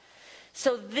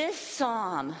So this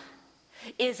psalm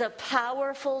is a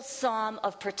powerful psalm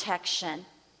of protection.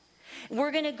 We're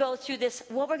going to go through this.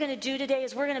 What we're going to do today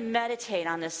is we're going to meditate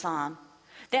on this psalm.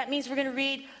 That means we're going to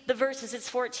read the verses. It's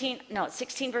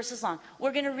 16 verses long.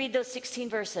 We're going to read those 16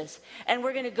 verses. And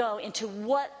we're going to go into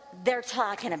what they're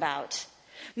talking about.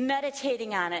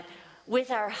 Meditating on it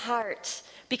with our heart.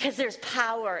 Because there's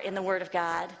power in the Word of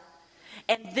God.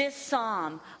 And this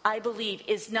psalm, I believe,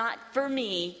 is not for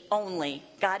me only.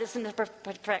 God isn't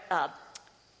the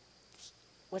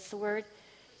what's the word?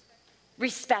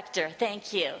 Respecter.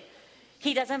 Thank you.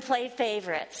 He doesn't play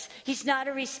favorites. He's not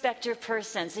a respecter of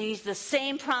persons. And he's the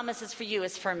same promises for you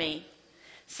as for me.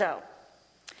 So,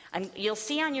 you'll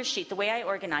see on your sheet the way I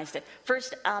organized it.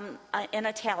 First, in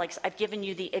italics, I've given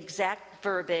you the exact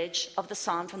verbiage of the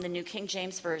psalm from the New King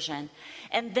James Version.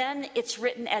 And then it's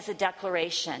written as a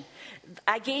declaration.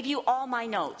 I gave you all my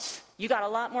notes. You got a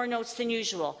lot more notes than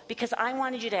usual because I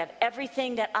wanted you to have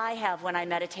everything that I have when I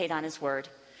meditate on His Word.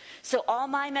 So all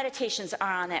my meditations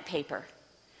are on that paper.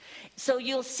 So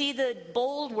you'll see the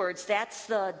bold words, that's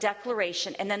the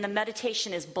declaration, and then the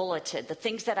meditation is bulleted, the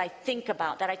things that I think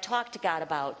about, that I talk to God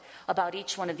about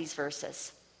each one of these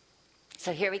verses.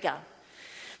 So here we go.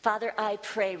 Father, I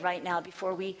pray right now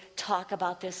before we talk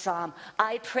about this psalm,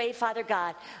 I pray, Father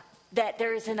God, that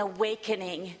there is an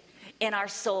awakening in our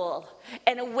soul,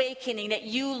 an awakening that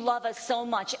you love us so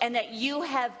much and that you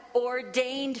have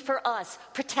ordained for us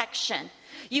protection.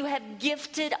 You have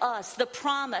gifted us the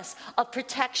promise of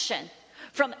protection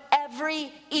from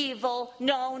every evil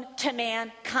known to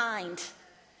mankind.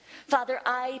 Father,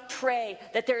 I pray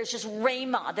that there is just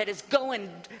rhema that is going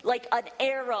like an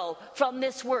arrow from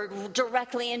this word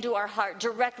directly into our heart,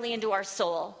 directly into our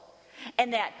soul.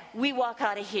 And that we walk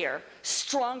out of here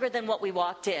stronger than what we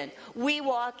walked in. We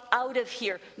walk out of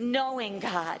here knowing,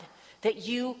 God, that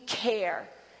you care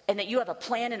and that you have a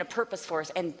plan and a purpose for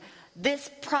us. And this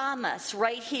promise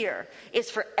right here is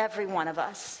for every one of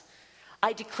us.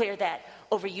 I declare that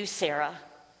over you, Sarah.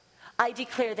 I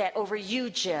declare that over you,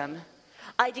 Jim.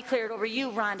 I declare it over you,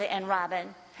 Rhonda and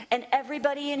Robin. And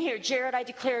everybody in here, Jared, I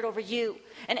declare it over you.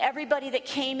 And everybody that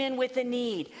came in with a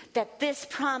need, that this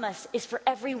promise is for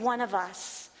every one of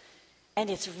us. And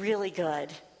it's really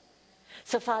good.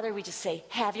 So, Father, we just say,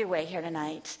 have your way here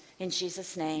tonight. In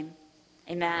Jesus' name,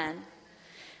 amen.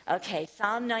 Okay,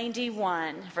 Psalm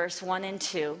 91, verse 1 and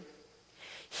 2.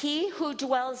 He who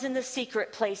dwells in the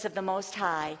secret place of the Most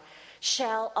High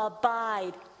shall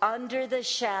abide under the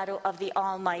shadow of the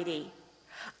Almighty.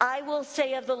 I will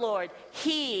say of the Lord,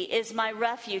 He is my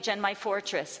refuge and my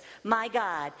fortress, my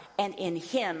God, and in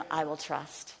Him I will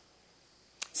trust.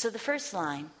 So the first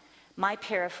line, my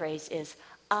paraphrase is,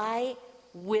 I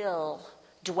will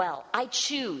dwell. I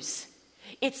choose.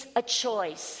 It's a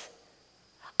choice.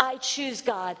 I choose,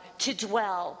 God, to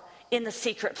dwell in the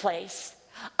secret place.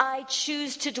 I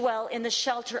choose to dwell in the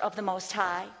shelter of the Most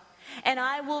High. And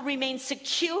I will remain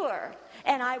secure,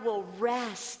 and I will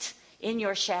rest in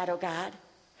your shadow, God,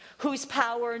 whose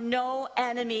power no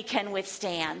enemy can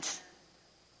withstand.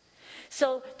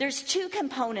 So there's two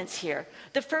components here.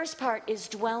 The first part is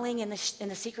dwelling in the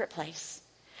secret place.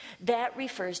 That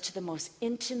refers to the most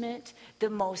intimate,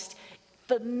 the most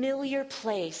familiar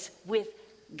place with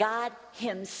God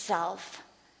Himself.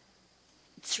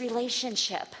 It's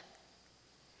relationship.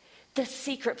 The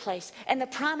secret place. And the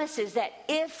promise is that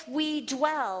if we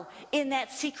dwell in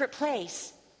that secret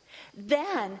place,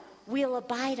 then we'll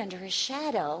abide under His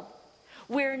shadow,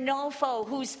 where no foe,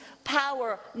 whose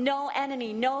power, no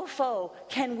enemy, no foe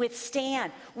can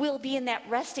withstand. We'll be in that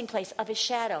resting place of His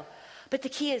shadow. But the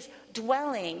key is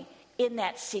dwelling in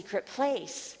that secret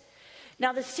place.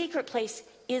 Now, the secret place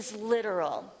is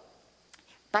literal.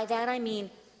 By that I mean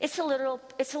it's a literal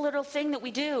thing that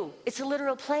we do. It's a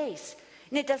literal place.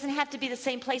 And it doesn't have to be the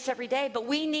same place every day, but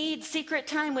we need secret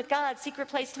time with God, secret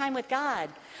place time with God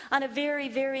on a very,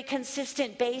 very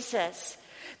consistent basis.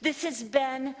 This has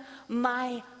been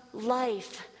my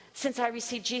life since I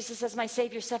received Jesus as my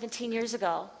Savior 17 years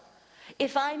ago.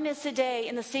 If I miss a day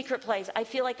in the secret place, I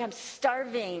feel like I'm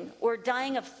starving or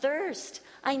dying of thirst.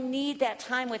 I need that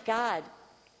time with God.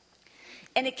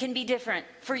 And it can be different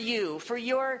for you, for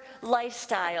your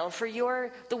lifestyle, for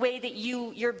the way that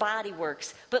your body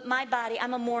works. But my body,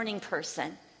 I'm a morning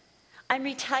person. I'm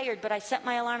retired, but I set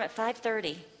my alarm at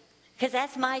 5:30 because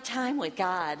that's my time with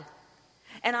God.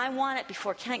 And I want it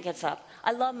before Kent gets up.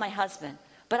 I love my husband,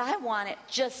 but I want it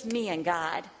just me and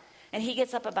God. And he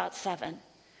gets up about 7.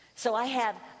 So I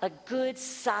have a good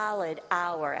solid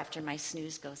hour after my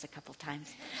snooze goes a couple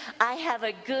times. I have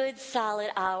a good solid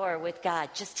hour with God,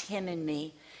 just Him and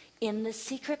me, in the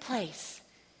secret place.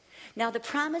 Now the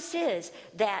promise is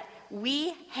that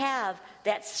we have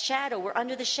that shadow. We're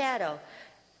under the shadow.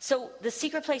 So the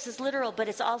secret place is literal, but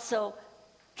it's also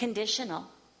conditional.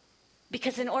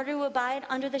 Because in order to abide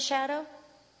under the shadow,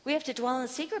 we have to dwell in the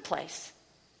secret place.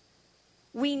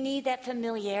 We need that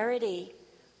familiarity.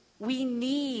 We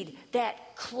need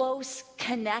that close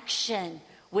connection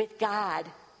with God.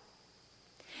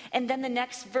 And then the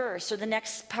next verse, or the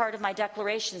next part of my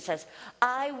declaration says,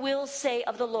 I will say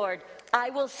of the Lord, I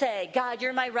will say, God,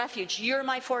 you're my refuge, you're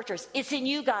my fortress. It's in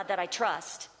you, God, that I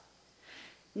trust.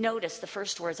 Notice the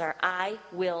first words are, I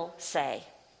will say.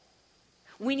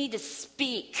 We need to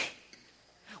speak.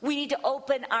 We need to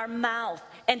open our mouth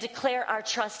and declare our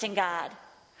trust in God.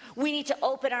 We need to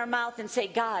open our mouth and say,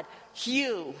 God,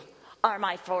 you are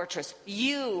my fortress.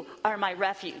 You are my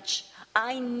refuge.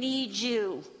 I need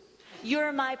you.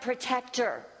 You're my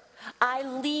protector. I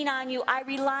lean on you. I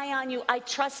rely on you. I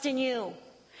trust in you.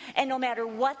 And no matter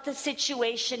what the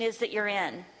situation is that you're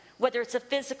in, whether it's a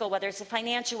physical, whether it's a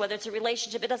financial, whether it's a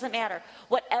relationship, it doesn't matter.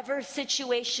 Whatever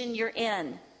situation you're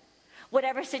in,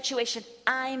 whatever situation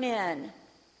I'm in,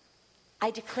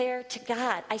 I declare to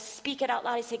God, I speak it out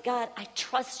loud. I say, God, I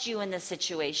trust you in this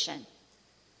situation.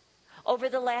 Over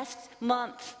the last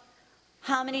month,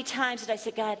 how many times did I say,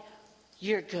 God,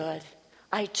 you're good.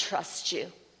 I trust you.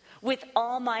 With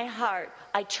all my heart,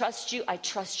 I trust you. I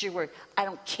trust your word. I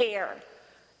don't care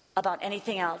about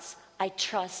anything else. I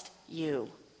trust you.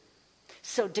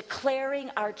 So declaring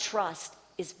our trust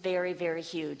is very, very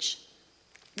huge.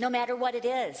 No matter what it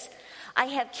is. I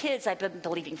have kids I've been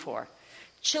believing for.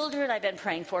 Children I've been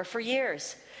praying for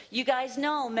years. You guys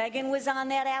know Megan was on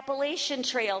that Appalachian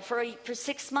Trail for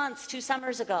 6 months, 2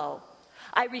 summers ago.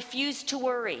 I refused to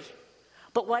worry.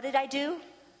 But what did I do?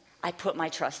 I put my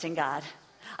trust in God.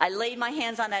 I laid my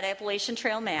hands on that Appalachian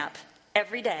Trail map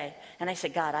every day. And I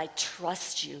said, God, I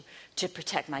trust you to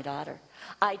protect my daughter.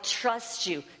 I trust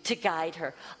you to guide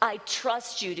her. I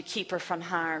trust you to keep her from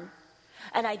harm.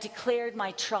 And I declared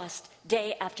my trust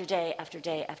day after day after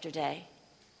day after day.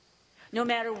 No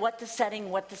matter what the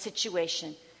setting, what the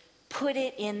situation, put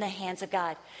it in the hands of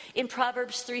God. In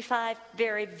Proverbs 3:5,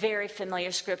 very, very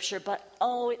familiar scripture, but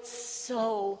it's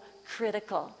so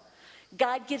critical.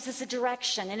 God gives us a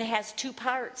direction, and it has 2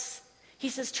 parts. He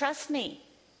says, trust me.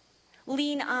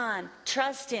 Lean on,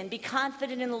 trust in, be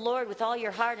confident in the Lord with all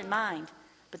your heart and mind.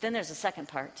 But then there's a second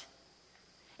part.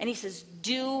 And he says,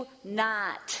 do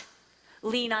not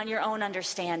lean on your own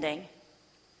understanding.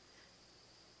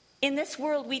 In this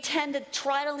world, we tend to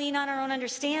try to lean on our own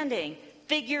understanding.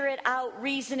 Figure it out,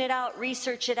 reason it out,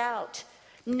 research it out.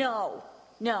 No.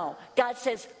 God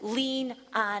says, lean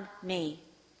on me.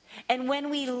 And when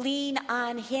we lean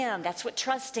on him, that's what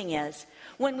trusting is.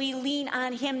 When we lean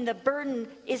on him, the burden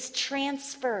is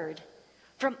transferred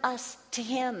from us to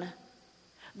him.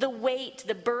 The weight,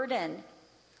 the burden,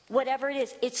 whatever it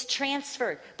is, it's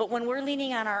transferred. But when we're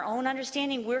leaning on our own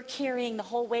understanding, we're carrying the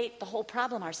whole weight, the whole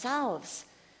problem ourselves.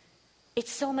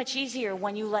 It's so much easier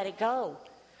when you let it go.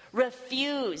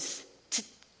 Refuse to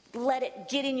let it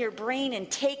get in your brain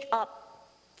and take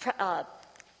up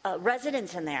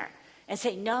residence in there. And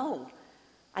say, no,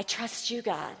 I trust you,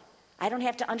 God. I don't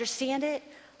have to understand it.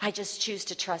 I just choose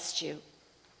to trust you.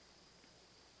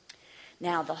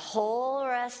 Now, the whole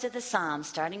rest of the psalm,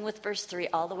 starting with verse 3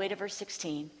 all the way to verse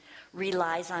 16,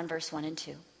 relies on verse 1 and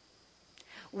 2.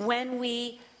 When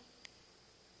we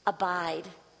abide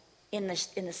in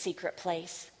the secret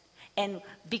place, and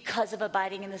because of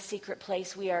abiding in the secret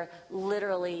place, we are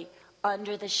literally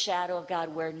under the shadow of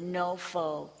God where no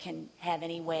foe can have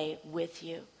any way with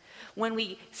you. When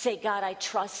we say, God, I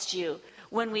trust you.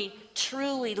 When we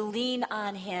truly lean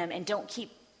on him and don't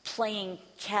keep playing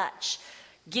catch,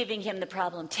 giving him the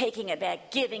problem, taking it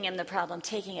back, giving him the problem,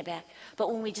 taking it back.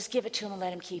 But when we just give it to him and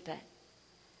let him keep it,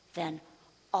 then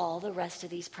all the rest of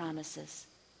these promises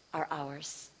are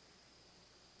ours.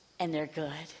 And they're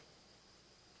good.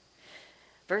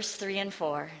 Verse 3 and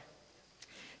 4.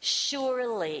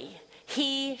 Surely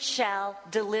he shall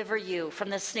deliver you from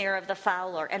the snare of the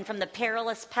fowler and from the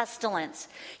perilous pestilence.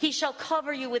 He shall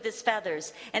cover you with his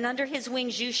feathers, and under his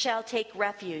wings you shall take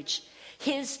refuge.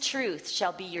 His truth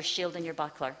shall be your shield and your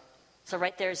buckler. So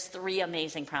right there's 3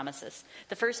 amazing promises.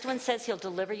 The first one says he'll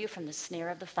deliver you from the snare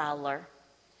of the fowler,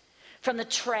 from the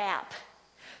trap,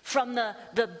 from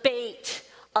the bait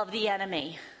of the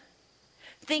enemy.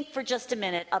 Think for just a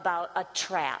minute about a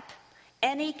trap.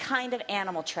 Any kind of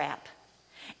animal trap.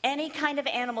 Any kind of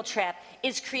animal trap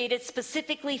is created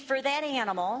specifically for that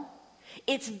animal.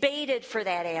 It's baited for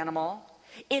that animal.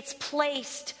 It's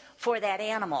placed for that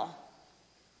animal.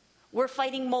 We're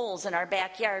fighting moles in our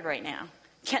backyard right now.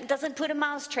 Kent doesn't put a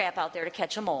mouse trap out there to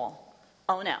catch a mole.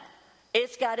 Oh no.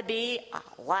 It's got to be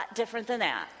a lot different than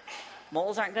that.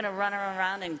 Moles aren't going to run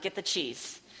around and get the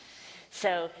cheese.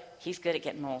 So he's good at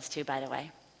getting moles too, by the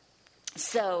way.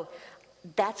 So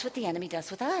that's what the enemy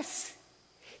does with us.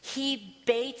 He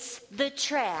baits the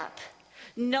trap,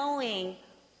 knowing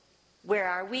where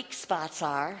our weak spots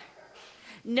are,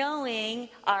 knowing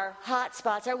our hot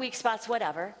spots, our weak spots,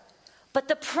 whatever. But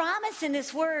the promise in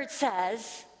this word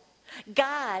says,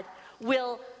 God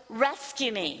will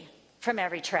rescue me from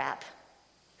every trap.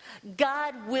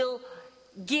 God will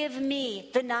give me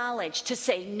the knowledge to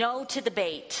say no to the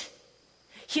bait.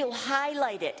 He'll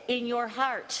highlight it in your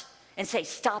heart and say,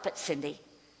 stop it, Cindy.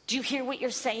 Do you hear what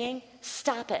you're saying?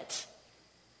 Stop it.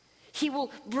 He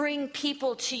will bring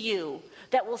people to you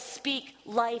that will speak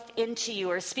life into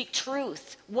you or speak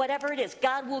truth, whatever it is.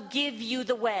 God will give you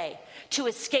the way to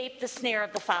escape the snare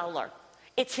of the fowler.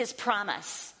 It's his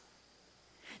promise.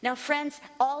 Now, friends,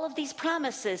 all of these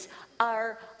promises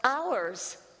are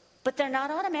ours, but they're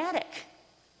not automatic.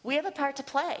 We have a part to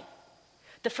play.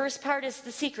 The first part is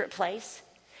the secret place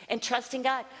and trusting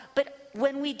God. But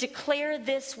when we declare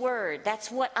this word, that's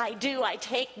what I do. I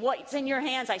take what's in your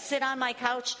hands. I sit on my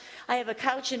couch. I have a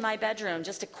couch in my bedroom,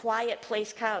 just a quiet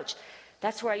place couch.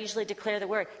 That's where I usually declare the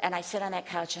word. And I sit on that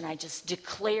couch and I just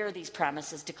declare these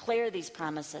promises, declare these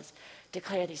promises,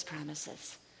 declare these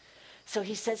promises. So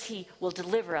he says he will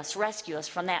deliver us, rescue us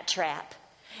from that trap.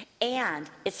 And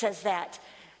it says that,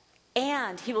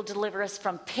 and he will deliver us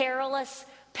from perilous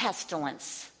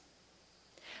pestilence.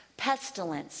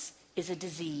 Pestilence is a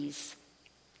disease.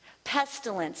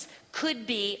 Pestilence could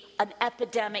be an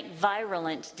epidemic,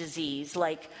 virulent disease,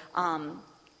 like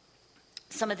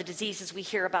some of the diseases we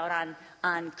hear about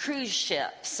on cruise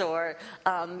ships or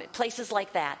places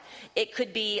like that. It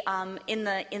could be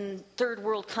in third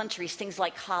world countries, things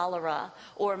like cholera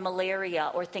or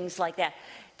malaria or things like that.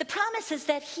 The promise is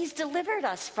that he's delivered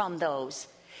us from those.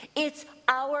 It's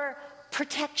our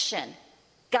protection.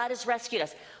 God has rescued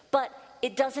us. But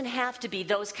it doesn't have to be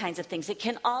those kinds of things. It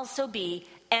can also be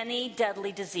any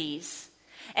deadly disease.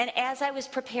 And as I was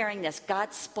preparing this,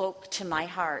 God spoke to my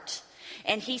heart.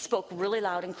 And he spoke really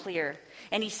loud and clear.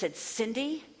 And he said,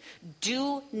 Cindy,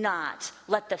 do not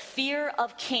let the fear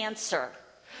of cancer,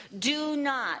 do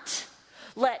not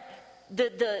let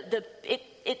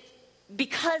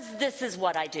because this is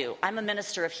what I do. I'm a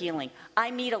minister of healing.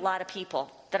 I meet a lot of people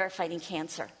that are fighting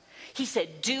cancer. He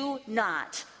said, do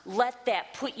not let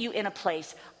that put you in a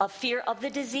place of fear of the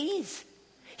disease.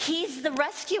 He's the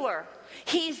rescuer.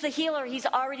 He's the healer. He's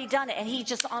already done it. And he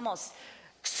just almost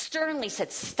sternly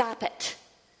said, stop it.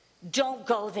 Don't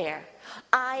go there.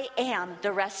 I am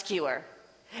the rescuer.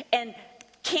 And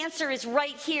cancer is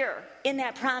right here in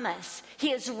that promise.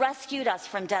 He has rescued us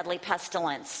from deadly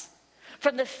pestilence,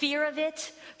 from the fear of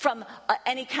it, from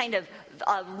any kind of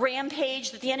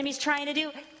rampage that the enemy's trying to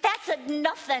do. That's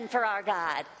nothing for our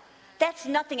God. That's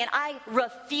nothing. And I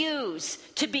refuse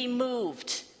to be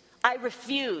moved. I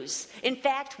refuse. In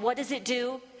fact, what does it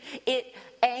do? It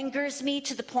angers me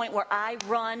to the point where I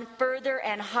run further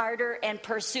and harder and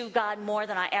pursue God more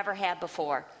than I ever have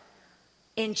before.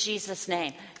 In Jesus'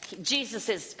 name. Jesus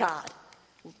is God.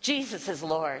 Jesus is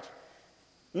Lord.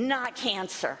 Not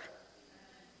cancer.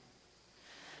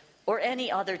 Or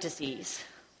any other disease.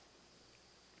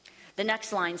 The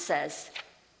next line says,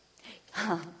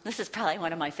 this is probably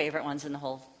one of my favorite ones in the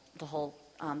whole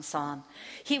psalm.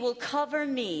 He will cover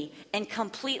me and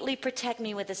completely protect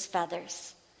me with his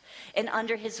feathers. And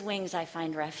under his wings I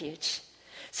find refuge.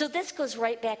 So this goes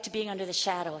right back to being under the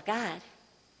shadow of God.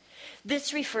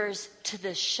 This refers to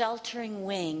the sheltering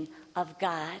wing of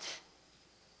God.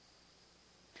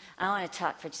 I want to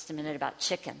talk for just a minute about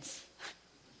chickens.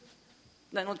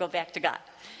 Then we'll go back to God.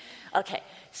 Okay,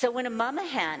 so when a mama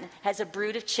hen has a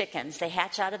brood of chickens, they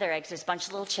hatch out of their eggs. There's a bunch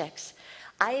of little chicks.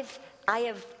 I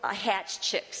have hatched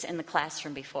chicks in the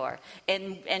classroom before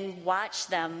and watched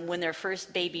them when they're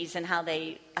first babies and how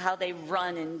they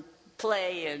run and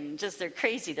play and just they're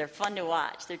crazy. They're fun to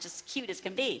watch. They're just cute as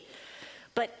can be.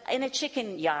 But in a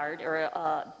chicken yard or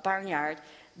a barnyard,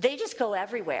 they just go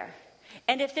everywhere.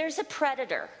 And if there's a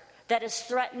predator that is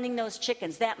threatening those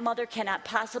chickens, that mother cannot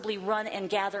possibly run and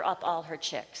gather up all her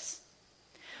chicks.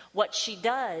 What she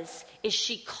does is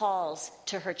she calls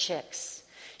to her chicks.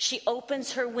 She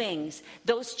opens her wings.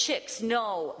 Those chicks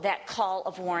know that call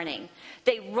of warning.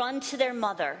 They run to their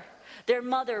mother. Their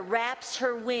mother wraps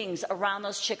her wings around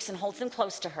those chicks and holds them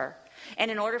close to her.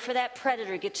 And in order for that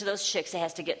predator to get to those chicks, it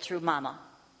has to get through mama.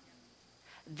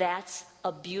 That's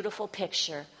a beautiful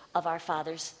picture of our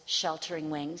Father's sheltering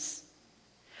wings.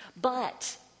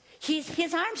 But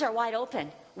his arms are wide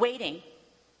open, waiting.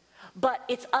 But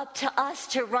it's up to us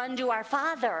to run to our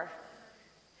Father.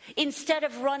 Instead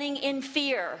of running in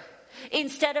fear,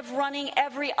 instead of running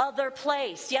every other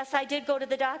place. Yes, I did go to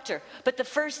the doctor, but the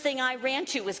first thing I ran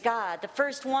to was God. The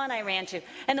first one I ran to,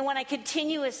 and the one I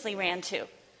continuously ran to,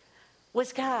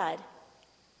 was God.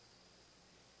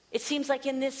 It seems like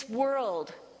in this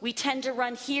world, we tend to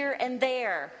run here and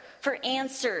there for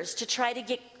answers, to try to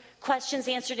get questions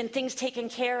answered and things taken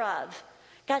care of.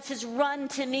 God says, run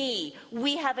to me.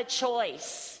 We have a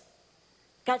choice.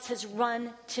 God says,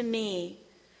 run to me.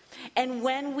 And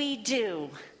when we do,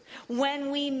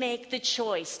 when we make the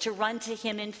choice to run to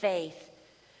him in faith,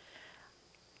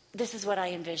 this is what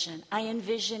I envision. I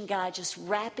envision God just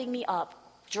wrapping me up,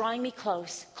 drawing me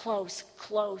close, close,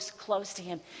 close, close to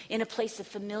him, in a place of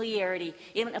familiarity,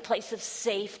 in a place of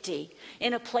safety,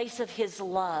 in a place of his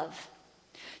love.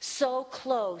 So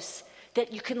close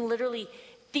that you can literally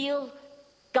feel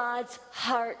God's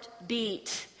heart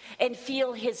beat and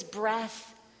feel his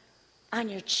breath on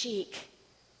your cheek.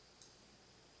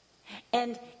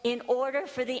 And in order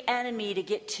for the enemy to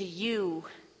get to you,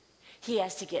 he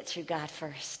has to get through God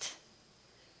first.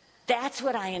 That's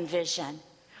what I envision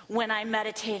when I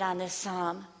meditate on this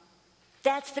psalm.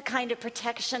 That's the kind of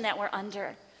protection that we're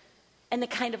under and the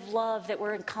kind of love that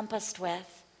we're encompassed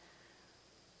with.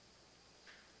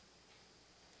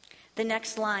 The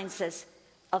next line says,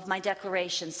 of my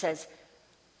declaration says,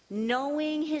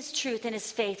 knowing his truth and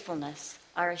his faithfulness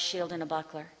are a shield and a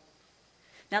buckler.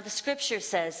 Now the scripture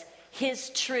says his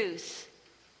truth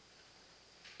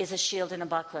is a shield and a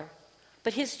buckler.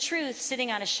 But his truth sitting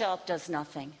on a shelf does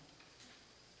nothing.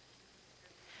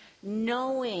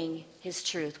 Knowing his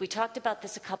truth. We talked about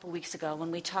this a couple weeks ago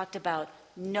when we talked about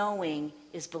knowing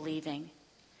is believing.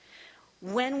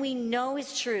 When we know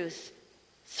his truth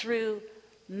through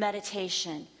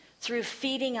meditation, through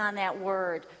feeding on that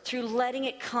word, through letting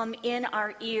it come in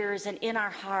our ears and in our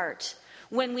heart,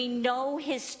 when we know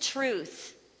his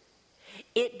truth,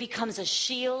 it becomes a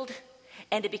shield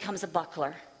and it becomes a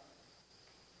buckler.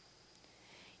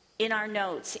 In our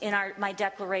notes, in my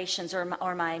declarations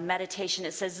or my meditation,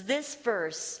 it says this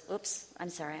verse, I'm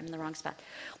in the wrong spot.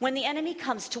 When the enemy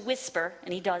comes to whisper,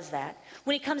 and he does that,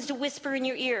 when he comes to whisper in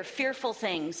your ear fearful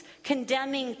things,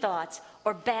 condemning thoughts,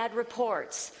 or bad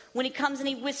reports, when he comes and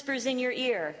he whispers in your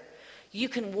ear, you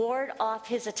can ward off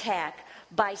his attack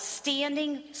by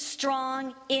standing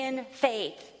strong in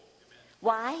faith.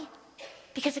 Why?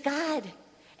 Because of God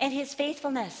and his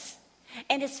faithfulness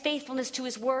to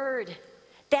his word.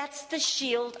 That's the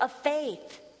shield of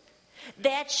faith.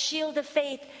 That shield of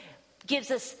faith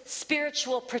gives us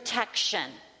spiritual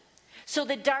protection. So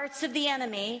the darts of the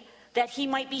enemy that he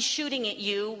might be shooting at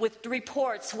you with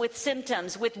reports, with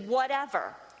symptoms, with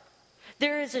whatever,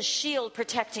 there is a shield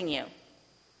protecting you.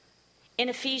 In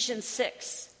Ephesians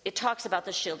 6, it talks about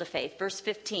the shield of faith. Verse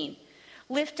 15.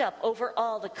 Lift up over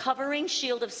all the covering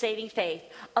shield of saving faith,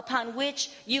 upon which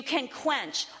you can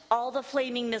quench all the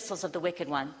flaming missiles of the wicked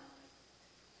one.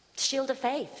 Shield of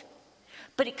faith.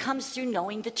 But it comes through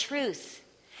knowing the truth.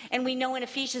 And we know in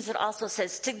Ephesians it also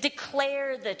says to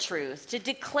declare the truth, to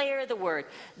declare the word.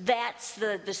 That's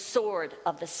the sword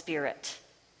of the Spirit.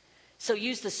 So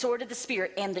use the sword of the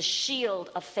Spirit and the shield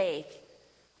of faith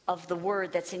of the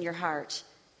word that's in your heart.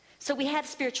 So we have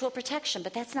spiritual protection,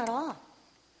 but that's not all.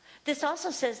 This also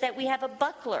says that we have a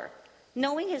buckler.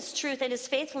 Knowing his truth and his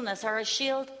faithfulness are a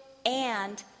shield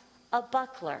and a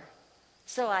buckler.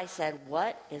 So I said,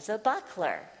 what is a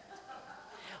buckler?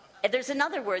 There's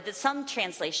another word that some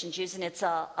translations use, and it's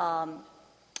a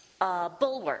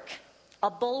bulwark. A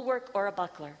bulwark or a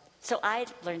buckler. So I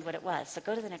learned what it was. So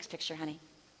go to the next picture, honey.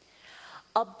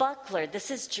 A buckler,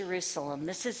 this is Jerusalem.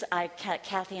 This is,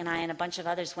 Kathy and I and a bunch of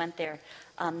others went there,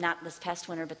 not this past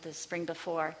winter, but the spring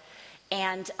before.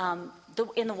 And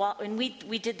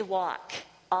we did the walk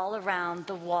all around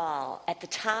the wall, at the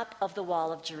top of the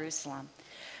wall of Jerusalem.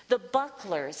 The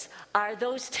bucklers are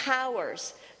those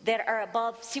towers that are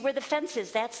above. See where the fence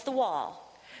is? That's the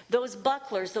wall. Those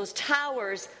bucklers, those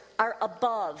towers are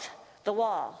above the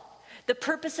wall. The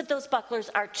purpose of those bucklers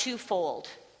are twofold.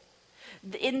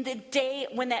 In the day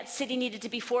when that city needed to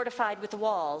be fortified with the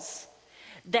walls,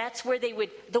 that's where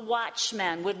the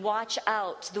watchmen would watch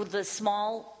out the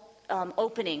small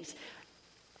openings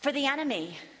for the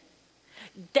enemy.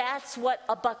 That's what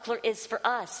a buckler is for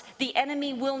us. The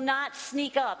enemy will not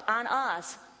sneak up on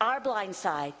us, our blind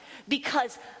side,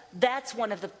 because that's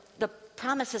one of the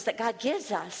promises that God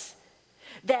gives us.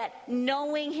 That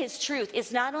knowing his truth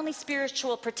is not only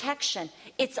spiritual protection,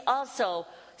 it's also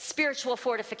spiritual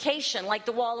fortification, like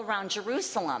the wall around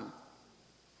Jerusalem.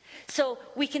 So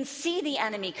we can see the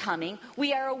enemy coming.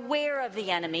 We are aware of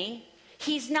the enemy.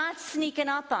 He's not sneaking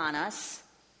up on us.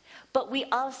 But we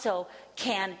also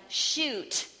can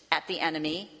shoot at the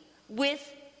enemy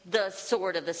with the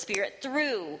sword of the Spirit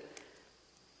through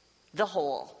the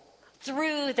hole,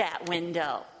 through that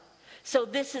window. So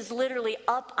this is literally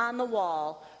up on the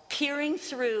wall, peering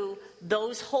through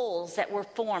those holes that were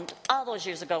formed all those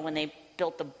years ago when they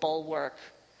built the bulwark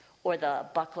or the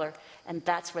buckler, and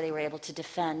that's where they were able to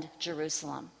defend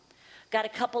Jerusalem. Got a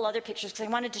couple other pictures because I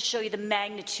wanted to show you the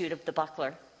magnitude of the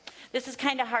buckler. This is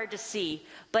kind of hard to see,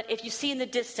 but if you see in the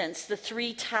distance the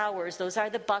three towers, those are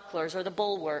the bucklers or the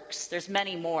bulwarks. There's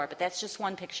many more, but that's just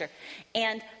one picture.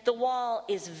 And the wall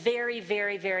is very,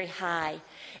 very, very high.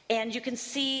 And you can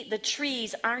see the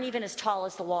trees aren't even as tall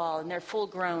as the wall, and they're full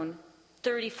grown,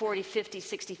 30, 40, 50,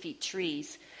 60 feet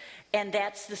trees. And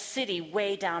that's the city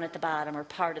way down at the bottom, or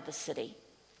part of the city.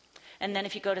 And then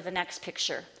if you go to the next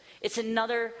picture, it's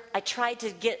another, I tried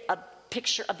to get a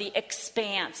picture of the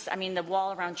expanse. I mean, the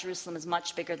wall around Jerusalem is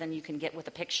much bigger than you can get with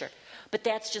a picture. But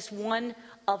that's just one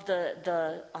of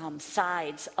the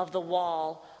sides of the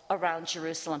wall around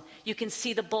Jerusalem. You can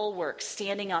see the bulwarks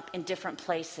standing up in different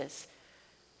places.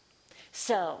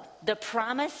 So the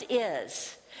promise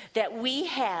is that we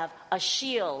have a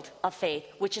shield of faith,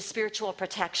 which is spiritual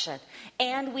protection.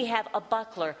 And we have a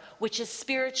buckler, which is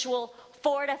spiritual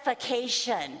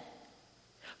fortification.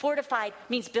 Fortified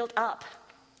means built up.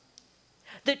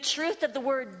 The truth of the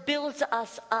word builds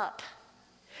us up.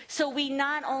 So we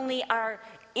not only are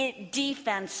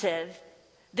defensive,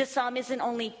 this psalm isn't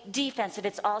only defensive,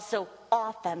 it's also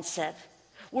offensive.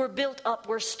 We're built up,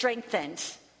 we're strengthened.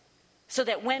 So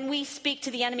that when we speak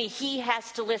to the enemy, he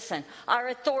has to listen. Our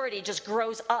authority just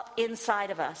grows up inside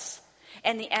of us.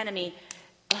 And the enemy,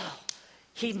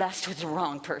 he messed with the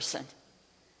wrong person.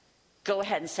 Go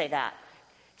ahead and say that.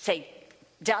 Say,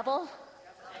 devil,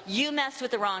 you messed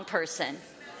with the wrong person.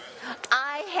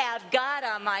 I have God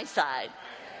on my side.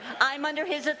 I'm under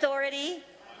his authority,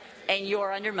 and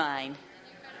you're under mine.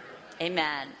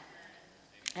 Amen.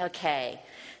 Okay,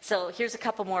 so here's a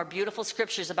couple more beautiful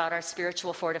scriptures about our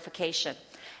spiritual fortification.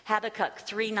 Habakkuk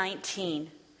 3:19.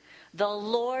 The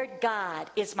Lord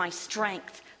God is my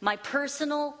strength, my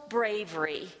personal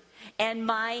bravery, and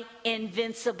my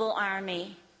invincible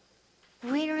army.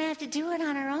 We don't have to do it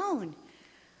on our own.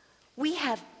 We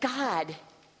have God,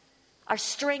 our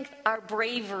strength, our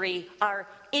bravery, our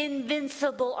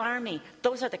invincible army.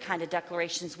 Those are the kind of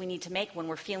declarations we need to make when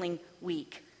we're feeling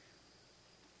weak.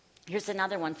 Here's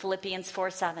another one, Philippians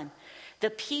 4:7. The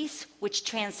peace which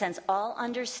transcends all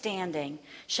understanding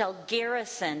shall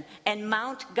garrison and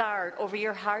mount guard over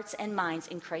your hearts and minds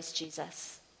in Christ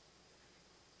Jesus.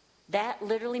 That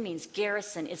literally means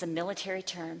garrison is a military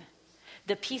term.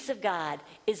 The peace of God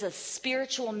is a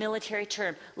spiritual military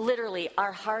term. Literally,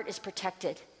 our heart is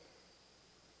protected.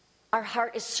 Our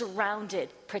heart is surrounded,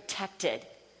 protected,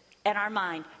 and our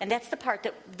mind. And that's the part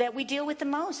that we deal with the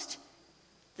most.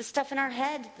 The stuff in our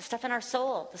head, the stuff in our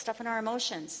soul, the stuff in our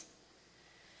emotions.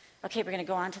 Okay, we're going to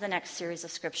go on to the next series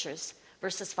of scriptures,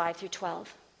 verses 5 through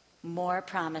 12. More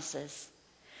promises.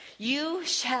 You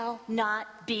shall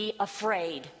not be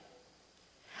afraid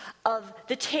of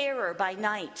the terror by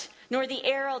night, nor the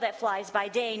arrow that flies by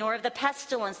day, nor of the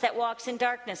pestilence that walks in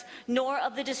darkness, nor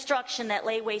of the destruction that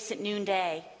lay waste at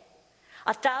noonday.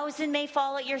 1,000 may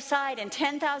fall at your side and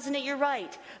 10,000 at your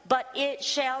right, but it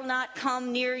shall not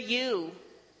come near you.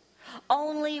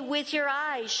 Only with your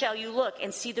eyes shall you look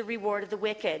and see the reward of the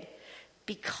wicked,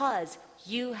 because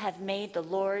you have made the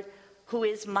Lord, who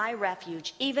is my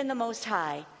refuge, even the Most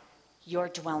High, your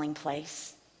dwelling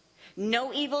place.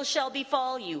 No evil shall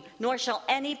befall you, nor shall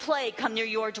any plague come near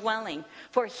your dwelling.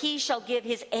 For he shall give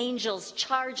his angels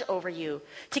charge over you,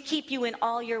 to keep you in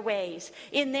all your ways.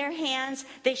 In their hands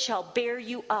they shall bear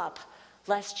you up,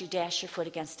 lest you dash your foot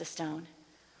against a stone.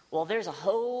 Well, there's a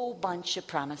whole bunch of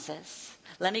promises.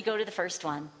 Let me go to the first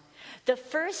one. The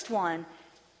first one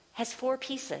has 4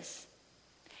 pieces.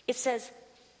 It says,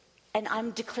 and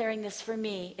I'm declaring this for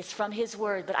me, it's from his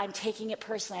word, but I'm taking it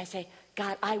personally. I say,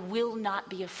 God, I will not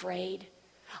be afraid.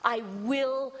 I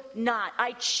will not.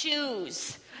 I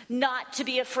choose not to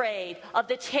be afraid of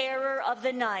the terror of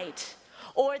the night,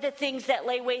 or the things that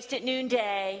lay waste at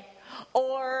noonday,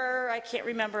 or, I can't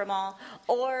remember them all,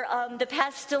 or the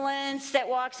pestilence that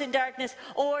walks in darkness,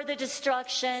 or the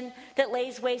destruction that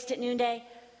lays waste at noonday.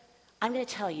 I'm going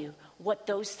to tell you what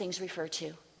those things refer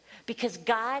to. Because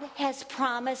God has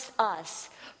promised us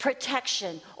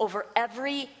protection over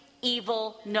every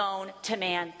evil known to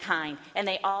mankind. And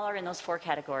they all are in those 4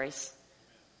 categories.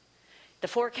 The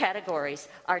 4 categories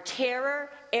are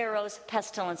terror, arrows,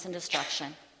 pestilence, and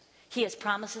destruction. He has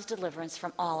promised us deliverance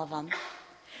from all of them.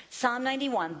 Psalm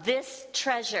 91, this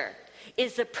treasure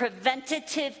is the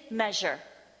preventative measure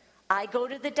I go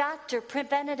to the doctor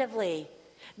preventatively.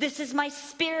 This is my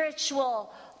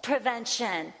spiritual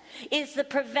prevention. It's the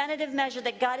preventative measure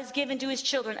that God has given to his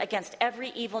children against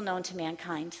every evil known to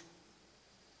mankind.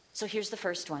 So here's the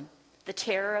first one, the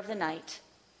terror of the night.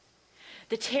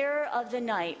 The terror of the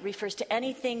night refers to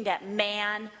anything that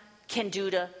man can do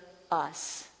to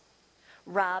us.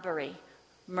 Robbery,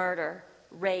 murder,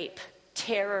 rape,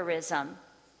 terrorism,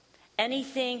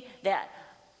 anything that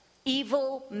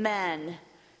evil men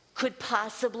could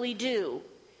possibly do,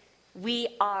 we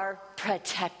are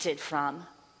protected from.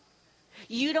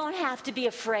 You don't have to be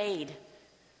afraid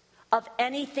of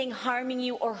anything harming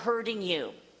you or hurting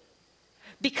you.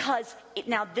 Because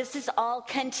now this is all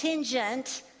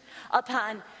contingent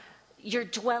upon your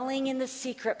dwelling in the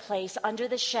secret place under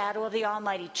the shadow of the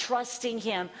Almighty, trusting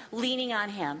him, leaning on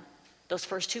him. Those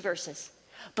first two verses.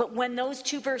 But when those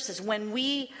two verses, when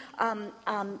we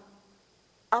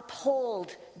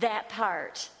uphold that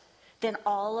part, then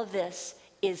all of this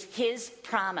is his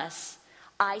promise.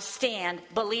 I stand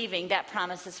believing that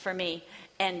promise is for me,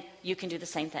 and you can do the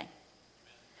same thing.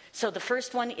 So the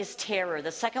first one is terror.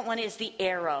 The second one is the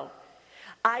arrow.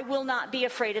 I will not be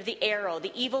afraid of the arrow,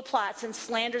 the evil plots and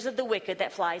slanders of the wicked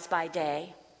that flies by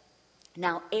day.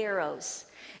 Now, arrows.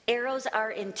 Arrows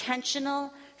are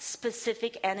intentional,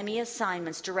 specific enemy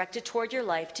assignments directed toward your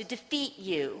life to defeat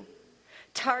you,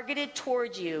 targeted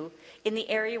toward you in the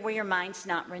area where your mind's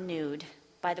not renewed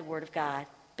by the Word of God.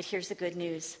 But here's the good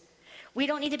news. We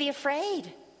don't need to be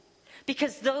afraid,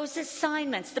 because those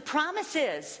assignments, the promise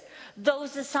is,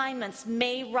 those assignments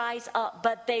may rise up,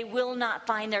 but they will not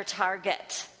find their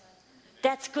target.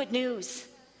 That's good news.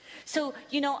 So,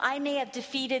 I may have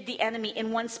defeated the enemy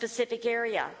in one specific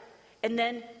area, and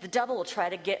then the devil will try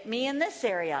to get me in this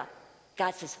area.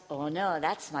 God says, oh no,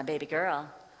 that's my baby girl.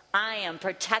 I am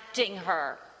protecting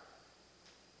her.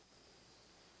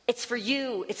 It's for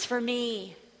you. It's for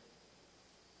me.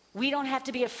 We don't have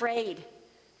to be afraid.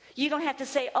 You don't have to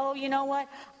say, oh, you know what?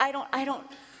 I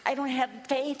don't have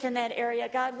faith in that area.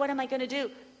 God, what am I going to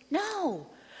do? No.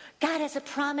 God has a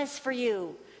promise for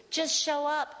you. Just show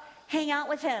up, hang out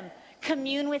with him,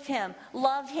 commune with him,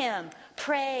 love him,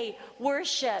 pray,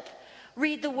 worship,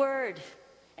 read the word.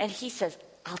 And he says,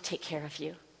 I'll take care of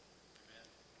you.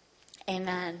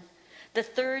 Amen. The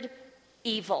third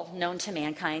evil known to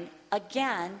mankind,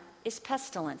 again, is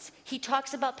pestilence. He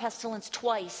talks about pestilence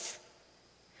twice.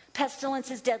 Pestilence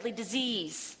is deadly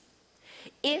disease.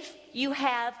 If you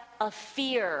have a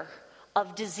fear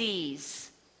of disease,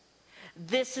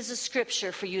 this is a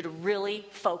scripture for you to really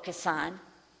focus on.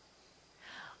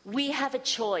 We have a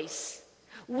choice.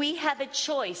 We have a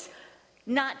choice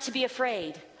not to be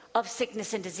afraid of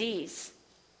sickness and disease.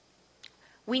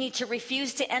 We need to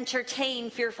refuse to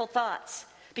entertain fearful thoughts,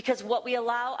 because what we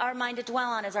allow our mind to dwell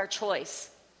on is our choice.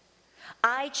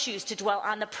 I choose to dwell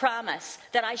on the promise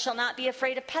that I shall not be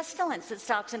afraid of pestilence that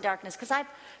stalks in darkness, because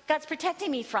God's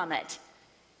protecting me from it.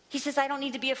 He says I don't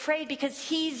need to be afraid because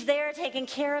he's there taking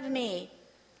care of me.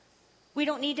 We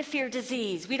don't need to fear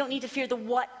disease. We don't need to fear the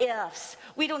what ifs.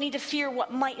 We don't need to fear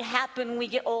what might happen when we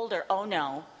get older. Oh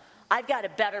no, I've got a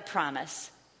better promise.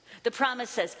 The promise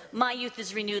says, my youth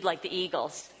is renewed like the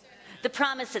eagles. The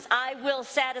promise says, I will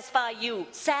satisfy you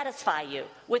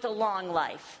with a long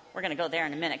life. We're going to go there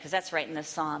in a minute because that's right in this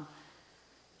psalm.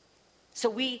 So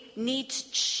we need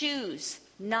to choose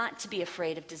not to be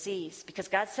afraid of disease, because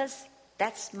God says,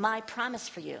 that's my promise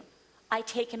for you. I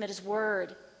take him at his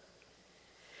word.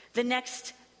 The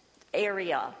next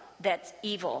area that's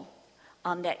evil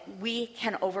that we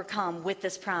can overcome with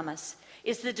this promise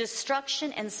is the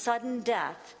destruction and sudden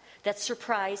death that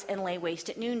surprise and lay waste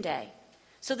at noonday.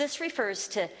 So this refers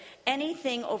to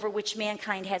anything over which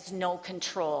mankind has no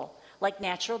control, like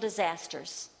natural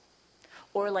disasters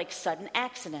or like sudden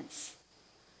accidents.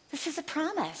 This is a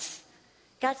promise.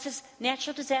 God says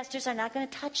natural disasters are not going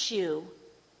to touch you.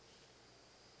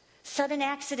 Sudden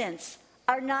accidents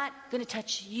are not going to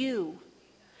touch you,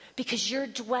 because you're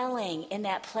dwelling in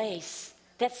that place,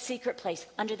 that secret place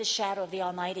under the shadow of the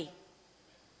Almighty.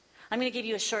 I'm going to give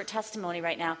you a short testimony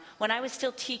right now. When I was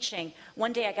still teaching,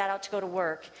 one day I got out to go to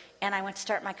work, and I went to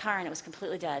start my car, and it was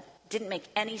completely dead. Didn't make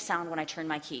any sound when I turned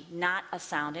my key. Not a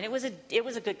sound. And it was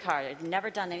a good car. I'd never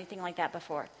done anything like that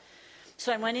before.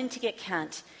 So I went in to get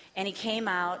Kent, and he came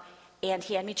out, and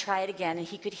he had me try it again, and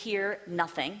he could hear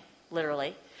nothing,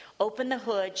 literally. Opened the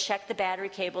hood, checked the battery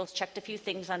cables, checked a few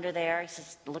things under there. He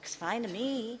says, looks fine to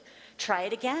me. Try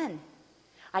it again.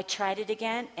 I tried it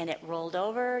again, and it rolled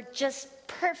over just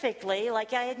perfectly,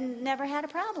 like I had never had a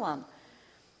problem.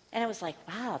 And I was like,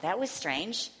 wow, that was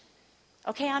strange.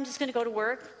 Okay, I'm just going to go to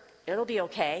work. It'll be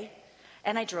okay.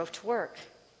 And I drove to work.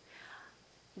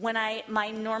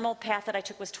 my normal path that I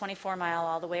took was 24 mile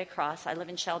all the way across. I live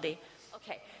in Shelby.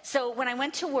 Okay, so when I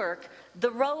went to work,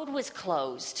 the road was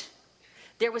closed.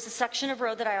 There was a section of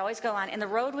road that I always go on, and the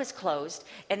road was closed,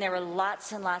 and there were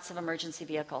lots and lots of emergency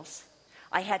vehicles.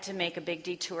 I had to make a big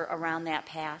detour around that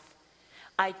path.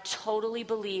 I totally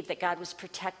believe that God was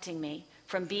protecting me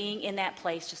from being in that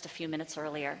place just a few minutes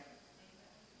earlier.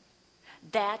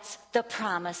 That's the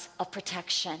promise of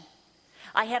protection.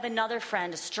 I have another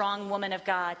friend, a strong woman of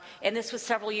God, and this was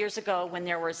several years ago when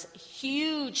there was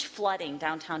huge flooding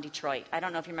downtown Detroit. I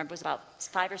don't know if you remember, it was about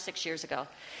 5 or 6 years ago.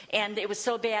 And it was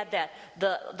so bad that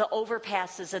the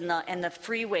overpasses and the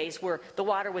freeways were, the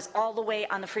water was all the way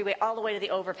on the freeway, all the way to the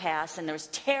overpass, and there was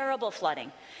terrible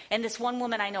flooding. And this one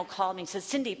woman I know called me and said,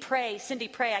 Cindy, pray,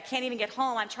 I can't even get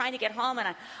home. I'm trying to get home,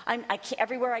 and I can't,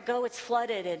 everywhere I go, it's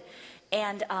flooded.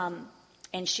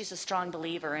 And she's a strong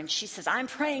believer. And she says, I'm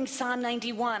praying Psalm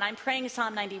 91.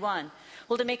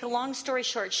 Well, to make a long story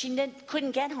short, she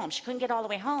couldn't get home. She couldn't get all the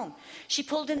way home. She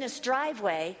pulled in this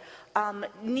driveway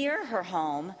near her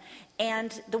home.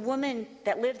 And the woman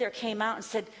that lived there came out and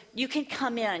said, you can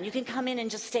come in. You can come in and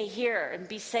just stay here and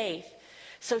be safe.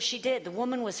 So she did. The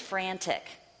woman was frantic.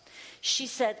 She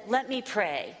said, let me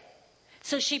pray.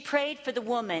 So she prayed for the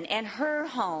woman and her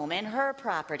home and her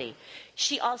property.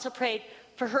 She also prayed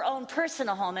for her own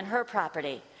personal home and her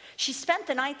property. She spent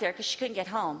the night there because she couldn't get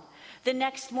home. The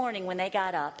next morning when they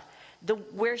got up,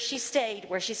 where she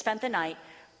spent the night,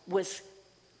 was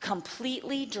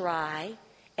completely dry,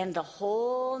 and the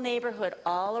whole neighborhood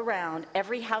all around,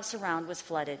 every house around was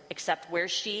flooded, except where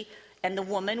she and the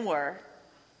woman were.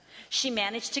 She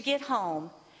managed to get home.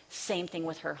 Same thing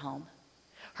with her home.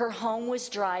 Her home was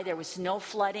dry. There was no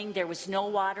flooding. There was no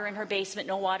water in her basement,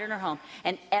 no water in her home.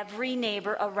 And every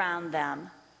neighbor around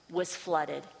them was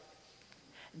flooded.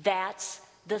 That's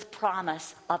the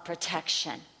promise of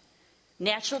protection.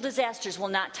 Natural disasters will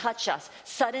not touch us.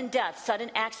 Sudden death, sudden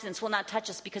accidents will not touch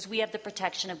us because we have the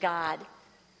protection of God.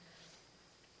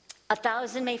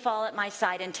 1,000 may fall at my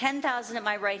side and 10,000 at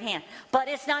my right hand, but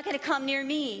it's not going to come near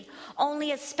me.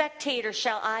 Only a spectator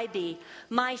shall I be,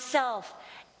 myself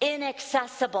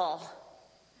inaccessible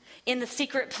in the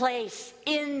secret place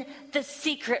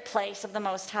of the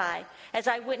Most High, as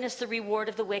I witness the reward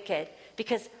of the wicked,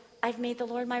 because I've made the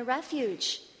Lord my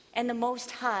refuge and the Most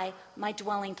High my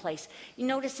dwelling place. You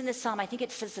notice in this psalm, I think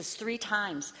it says this 3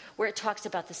 times, where it talks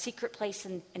about the secret place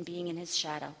and being in his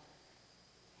shadow.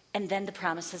 And then the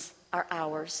promises are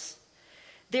ours.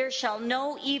 There shall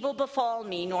no evil befall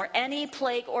me, nor any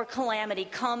plague or calamity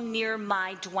come near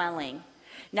my dwelling.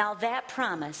 Now that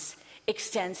promise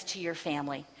extends to your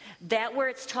family. That where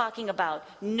it's talking about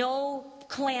no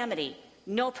calamity,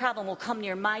 no problem will come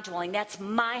near my dwelling. That's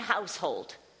my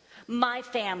household, my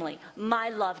family, my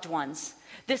loved ones.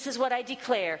 This is what I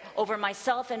declare over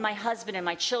myself and my husband and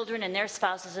my children and their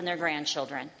spouses and their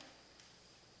grandchildren.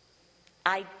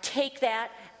 I take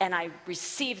that and I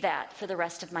receive that for the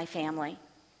rest of my family.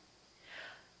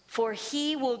 For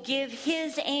he will give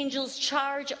his angels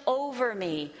charge over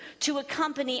me to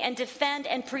accompany and defend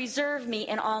and preserve me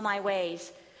in all my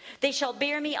ways. They shall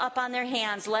bear me up on their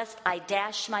hands, lest I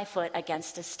dash my foot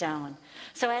against a stone.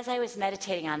 So as I was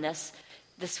meditating on this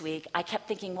week, I kept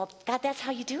thinking, well, God, that's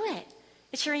how you do it.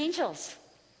 It's your angels.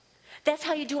 That's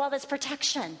how you do all this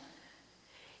protection.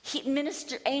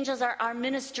 Angels are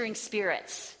ministering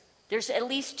spirits. There's at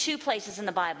least 2 places in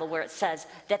the Bible where it says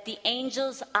that the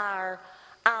angels are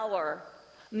our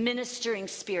ministering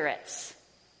spirits.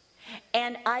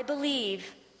 And I believe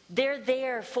they're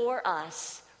there for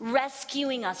us,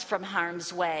 rescuing us from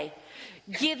harm's way,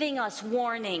 giving us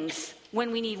warnings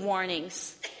when we need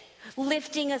warnings,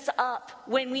 lifting us up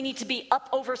when we need to be up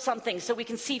over something so we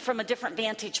can see from a different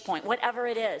vantage point, whatever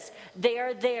it is. They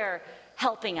are there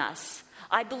helping us.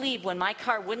 I believe when my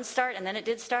car wouldn't start and then it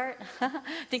did start, I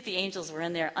think the angels were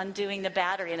in there undoing the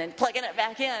battery and then plugging it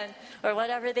back in, or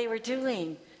whatever they were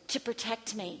doing to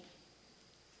protect me.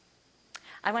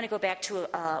 I want to go back to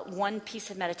one piece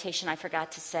of meditation I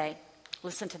forgot to say.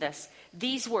 Listen to this.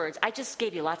 These words, I just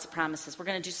gave you lots of promises. We're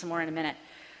going to do some more in a minute.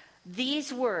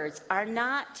 These words are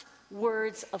not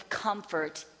words of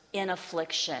comfort in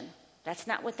affliction. That's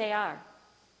not what they are.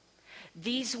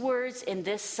 These words in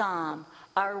this psalm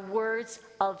are words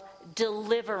of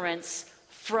deliverance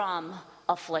from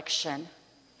affliction.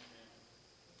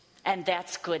 And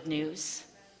that's good news.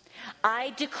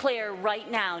 I declare right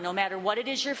now, no matter what it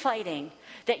is you're fighting,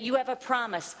 that you have a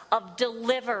promise of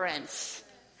deliverance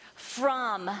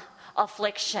from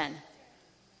affliction.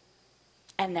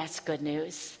 And that's good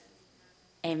news.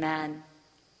 Amen.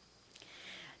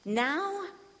 Now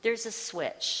there's a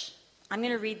switch. I'm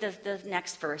going to read the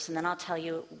next verse, and then I'll tell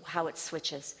you how it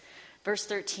switches. Verse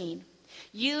 13.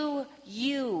 You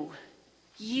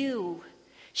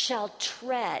shall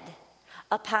tread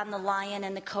upon the lion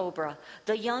and the cobra,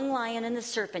 the young lion and the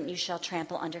serpent you shall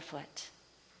trample underfoot.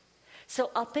 So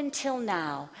up until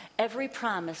now, every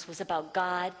promise was about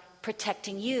God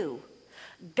protecting you,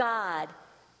 God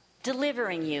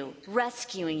delivering you,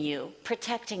 rescuing you,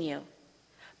 protecting you.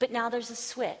 But now there's a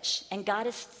switch, and God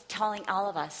is telling all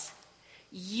of us,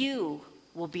 you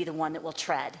will be the one that will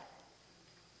tread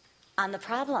on the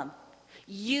problem.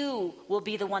 You will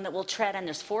be the one that will tread on.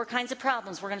 There's 4 kinds of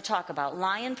problems we're going to talk about.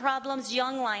 Lion problems,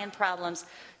 young lion problems,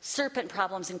 serpent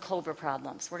problems, and cobra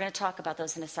problems. We're going to talk about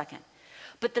those in a second.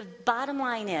 But the bottom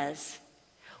line is,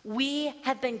 we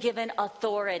have been given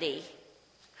authority,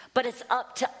 but it's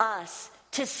up to us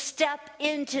to step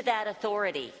into that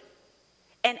authority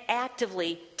and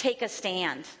actively take a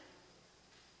stand.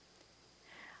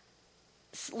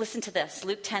 Listen to this,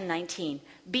 Luke 10:19.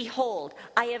 Behold,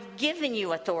 I have given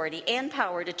you authority and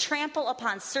power to trample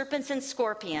upon serpents and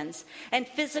scorpions, and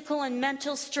physical and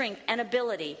mental strength and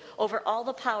ability over all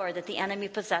the power that the enemy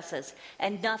possesses,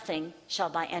 and nothing shall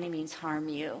by any means harm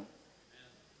you.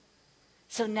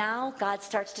 So now God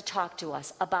starts to talk to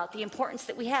us about the importance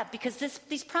that we have, because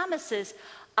these promises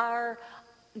are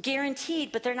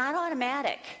guaranteed, but they're not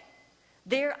automatic.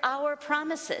 They're our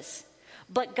promises.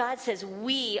 But God says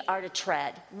we are to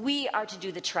tread. We are to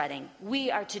do the treading.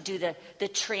 We are to do the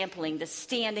trampling, the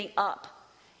standing up,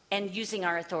 and using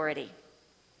our authority.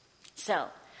 So,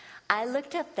 I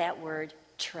looked up that word,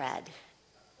 tread.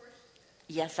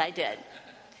 Yes, I did.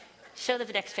 Show the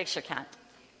next picture, Kat.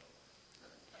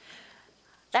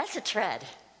 That's a tread.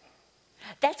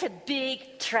 That's a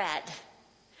big tread.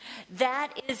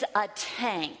 That is a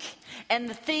tank. And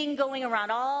the thing going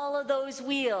around all of those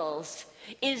wheels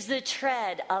is the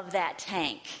tread of that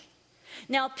tank.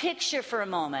 Now picture for a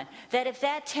moment that if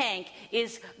that tank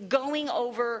is going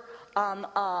over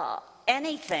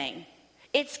anything,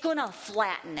 it's going to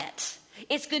flatten it.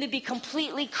 It's going to be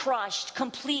completely crushed,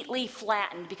 completely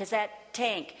flattened, because that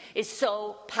tank is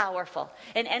so powerful.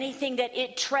 And anything that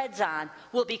it treads on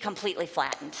will be completely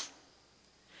flattened.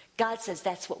 God says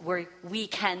that's what we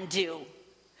can do.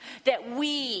 That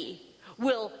we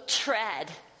will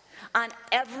tread on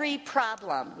every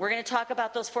problem. We're going to talk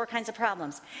about those 4 kinds of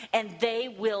problems. And they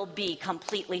will be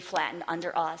completely flattened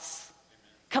under us.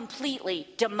 Completely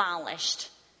demolished.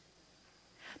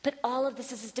 But all of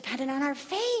this is dependent on our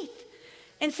faith.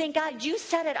 And saying, God, you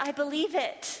said it, I believe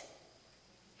it.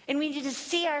 And we need to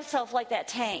see ourselves like that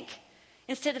tank,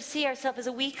 instead of see ourselves as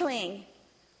a weakling.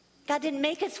 God didn't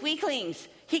make us weaklings.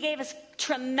 He gave us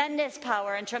tremendous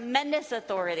power and tremendous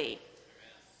authority.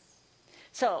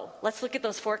 So, let's look at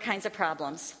those 4 kinds of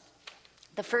problems.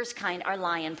 The first kind are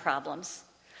lion problems.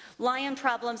 Lion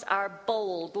problems are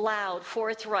bold, loud,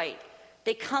 forthright.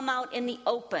 They come out in the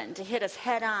open to hit us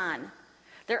head on.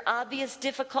 They're obvious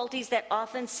difficulties that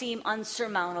often seem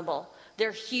unsurmountable.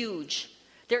 They're huge.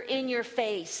 They're in your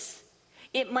face.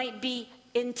 It might be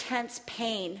intense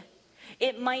pain.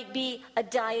 It might be a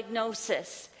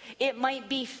diagnosis. It might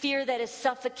be fear that is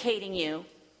suffocating you.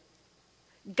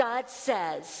 God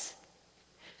says,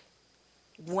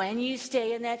 when you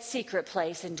stay in that secret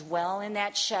place and dwell in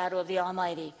that shadow of the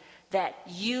Almighty, that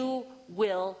you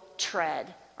will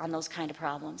tread on those kind of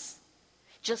problems.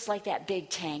 Just like that big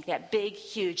tank, that big,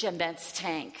 huge, immense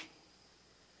tank.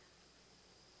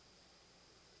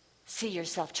 See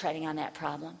yourself treading on that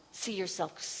problem. See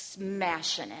yourself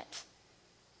smashing it.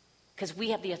 Because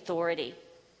we have the authority.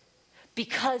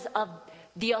 Because of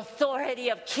the authority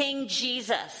of King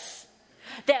Jesus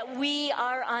that we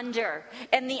are under,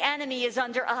 and the enemy is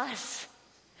under us.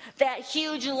 That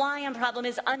huge lion problem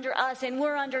is under us, and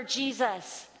we're under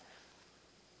Jesus.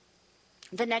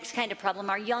 The next kind of problem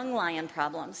are young lion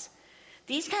problems.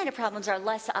 These kind of problems are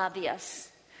less obvious.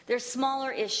 They're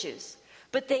smaller issues,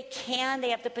 but they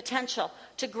have the potential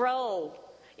to grow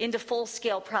into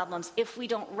full-scale problems if we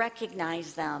don't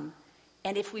recognize them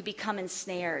and if we become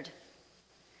ensnared.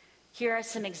 Here are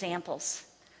some examples.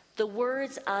 The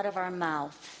words out of our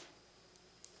mouth,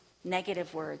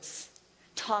 negative words,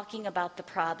 talking about the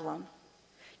problem.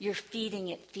 You're feeding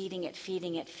it.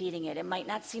 It might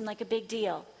not seem like a big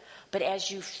deal, but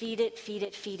as you feed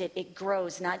it, it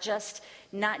grows. Not just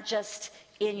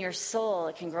in your soul.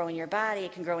 It can grow in your body.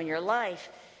 It can grow in your life.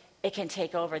 It can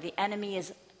take over. The enemy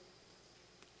is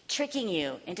tricking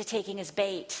you into taking his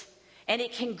bait, and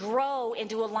it can grow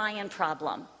into a lion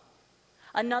problem.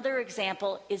 Another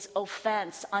example is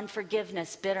offense,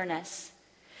 unforgiveness, bitterness.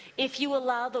 If you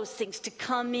allow those things to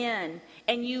come in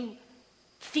and you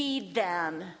feed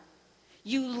them,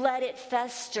 you let it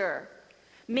fester,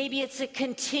 Maybe it's a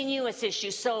continuous issue,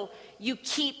 so you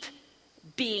keep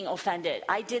being offended.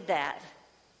 I did that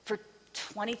for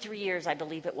 23 years, I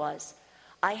believe it was.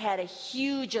 I had a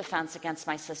huge offense against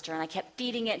my sister, and I kept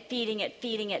feeding it,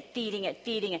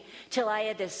 till I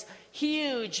had this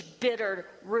huge bitter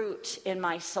root in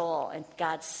my soul, and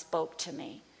God spoke to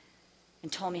me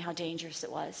and told me how dangerous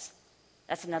it was.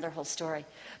 That's another whole story.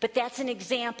 But that's an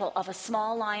example of a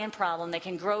small lion problem that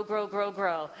can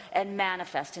grow, and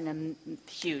manifest in a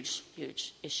huge,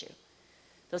 huge issue.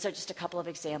 Those are just a couple of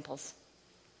examples.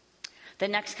 The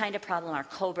next kind of problem are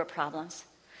cobra problems.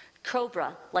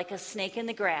 Cobra, like a snake in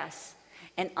the grass,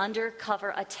 an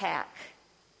undercover attack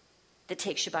that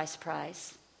takes you by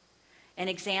surprise. An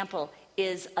example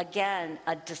is, again,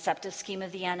 a deceptive scheme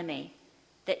of the enemy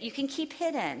that you can keep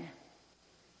hidden.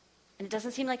 And it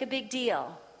doesn't seem like a big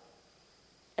deal.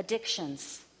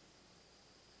 Addictions.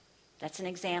 That's an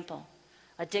example.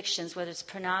 Addictions, whether it's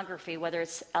pornography, whether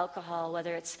it's alcohol,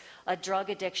 whether it's a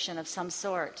drug addiction of some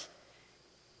sort.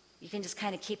 You can just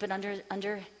kind of keep it under,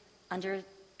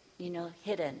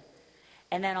 hidden.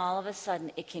 And then all of a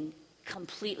sudden it can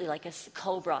completely, like a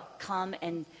cobra, come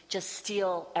and just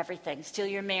steal everything. Steal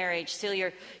your marriage, steal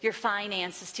your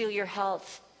finances, steal your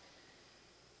health.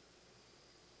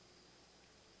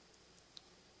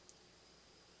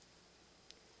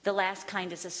 The last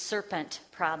kind is a serpent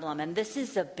problem, and this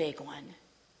is a big one.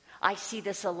 I see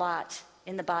this a lot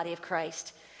in the body of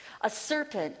Christ. A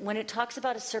serpent, when it talks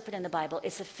about a serpent in the Bible,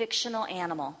 it's a fictional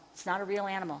animal. It's not a real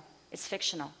animal. It's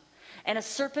fictional. And a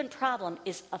serpent problem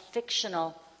is a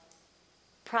fictional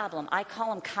problem. I call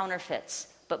them counterfeits,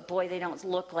 but boy, they don't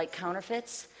look like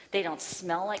counterfeits. They don't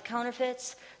smell like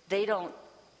counterfeits. They don't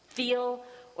feel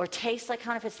or taste like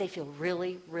counterfeits. They feel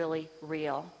really, really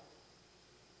real.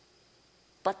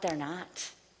 But they're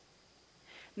not.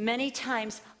 Many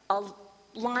times, a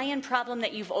lion problem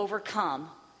that you've overcome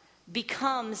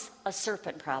becomes a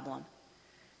serpent problem.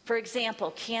 For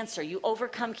example, cancer. You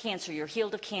overcome cancer. You're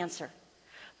healed of cancer.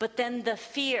 But then the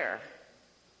fear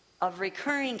of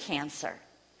recurring cancer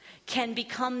can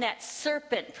become that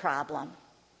serpent problem.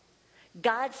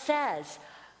 God says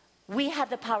we have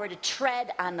the power to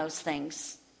tread on those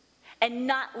things and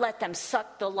not let them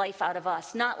suck the life out of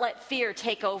us, not let fear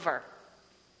take over.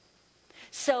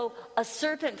 So a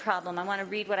serpent problem, I want to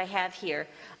read what I have here.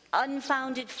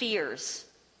 Unfounded fears,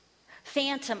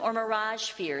 phantom or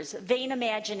mirage fears, vain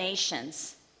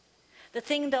imaginations. The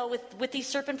thing, though, with these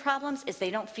serpent problems is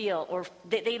they don't feel, or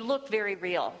they look very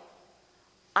real.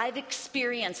 I've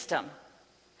experienced them.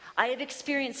 I have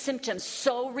experienced symptoms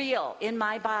so real in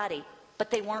my body,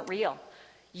 but they weren't real.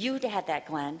 You had that,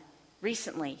 Glenn,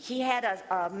 recently. He had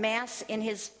a mass in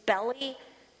his belly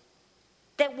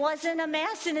that wasn't a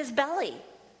mass in his belly.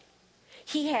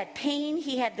 He had pain.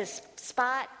 He had this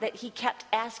spot that he kept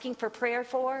asking for prayer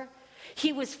for.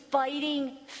 He was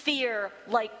fighting fear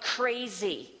like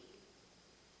crazy.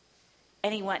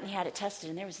 And he went and had it tested,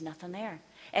 and there was nothing there.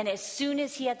 And as soon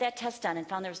as he had that test done and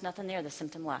found there was nothing there, the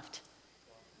symptom left.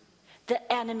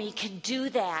 The enemy can do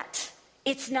that.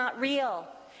 It's not real.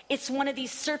 It's one of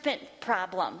these serpent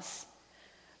problems.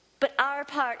 But our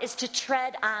part is to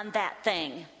tread on that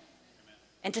thing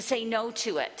and to say no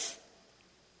to it.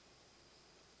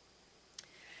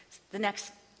 The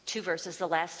next two verses, the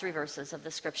last three verses of the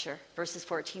scripture, verses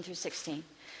 14 through 16.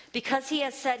 Because he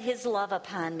has set his love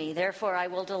upon me, therefore I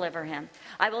will deliver him.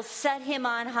 I will set him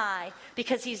on high,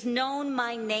 because he's known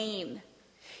my name.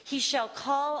 He shall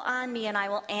call on me, and I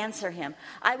will answer him.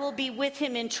 I will be with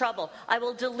him in trouble. I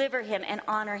will deliver him and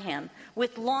honor him.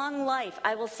 With long life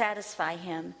I will satisfy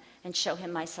him and show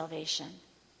him my salvation.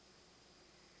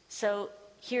 So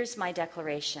here's my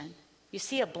declaration. You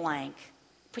see a blank.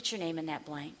 Put your name in that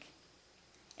blank.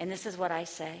 And this is what I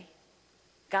say.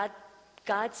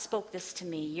 God spoke this to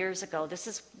me years ago. This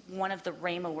is one of the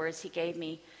Rhema words he gave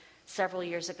me several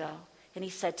years ago. And he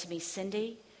said to me,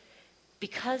 Cindy,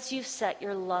 because you've set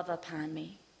your love upon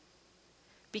me,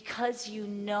 because you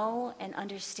know and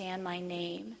understand my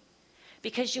name,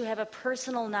 because you have a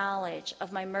personal knowledge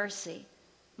of my mercy,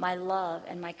 my love,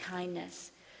 and my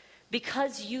kindness,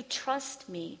 because you trust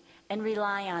me and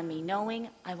rely on me, knowing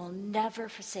I will never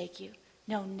forsake you.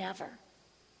 No, never.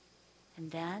 And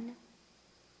then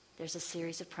there's a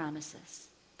series of promises.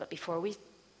 But before we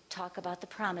talk about the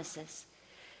promises,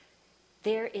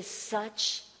 there is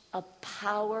such a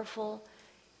powerful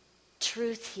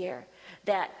truth here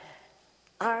that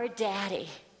our daddy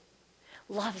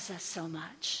loves us so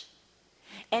much.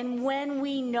 And when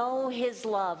we know his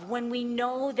love, when we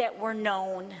know that we're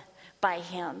known by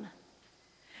him,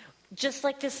 just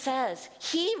like this says,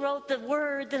 he wrote the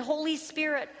word, the Holy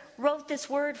Spirit wrote this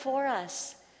word for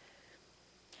us.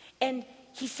 And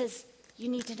he says, you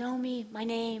need to know me, my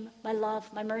name, my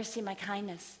love, my mercy, my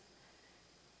kindness.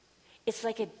 It's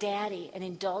like a daddy, an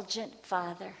indulgent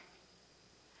father.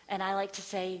 And I like to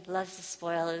say, he loves to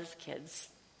spoil his kids.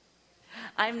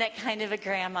 I'm that kind of a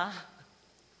grandma.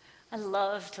 I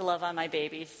love to love on my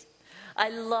babies. I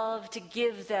love to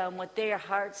give them what their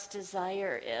heart's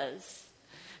desire is.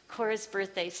 Cora's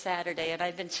birthday's Saturday, and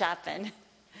I've been shopping.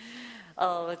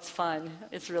 Oh, it's fun.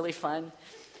 It's really fun.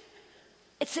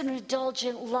 It's an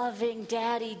indulgent, loving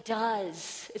daddy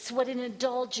does. It's what an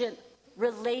indulgent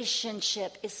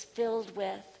relationship is filled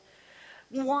with.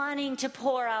 Wanting to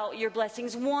pour out your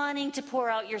blessings, wanting to pour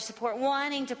out your support,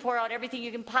 wanting to pour out everything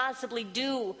you can possibly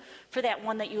do for that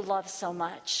one that you love so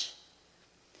much.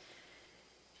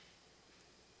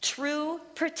 True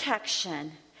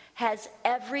protection has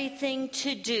everything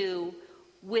to do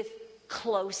with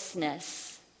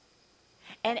closeness.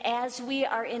 And as we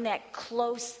are in that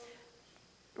close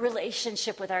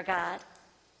relationship with our God,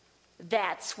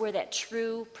 that's where that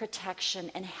true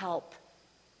protection and help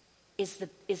is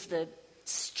the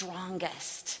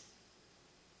strongest.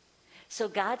 So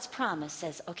God's promise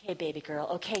says, okay, baby girl,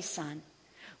 okay, son,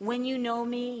 when you know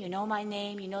me, you know my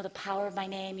name, you know the power of my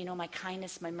name, you know my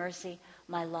kindness, my mercy,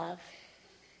 my love.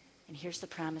 And here's the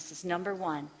promises. Number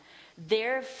 1,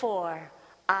 therefore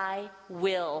I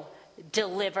will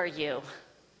deliver you. Amen.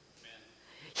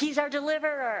 He's our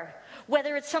deliverer.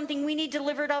 Whether it's something we need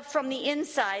delivered of from the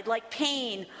inside, like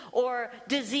pain or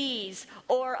disease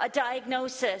or a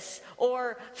diagnosis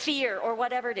or fear or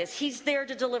whatever it is, he's there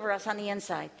to deliver us on the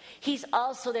inside. He's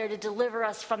also there to deliver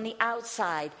us from the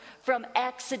outside, from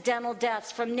accidental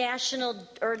deaths, from national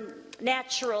or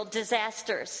natural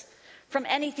disasters, from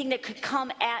anything that could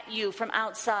come at you from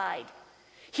outside.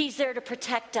 He's there to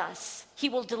protect us. He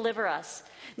will deliver us.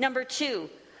 Number 2,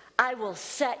 I will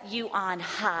set you on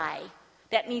high.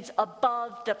 That means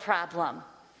above the problem,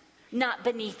 not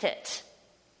beneath it.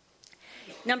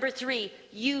 Number 3,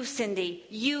 you, Cindy,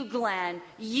 you, Glenn,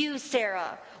 you,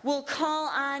 Sarah, will call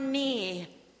on me,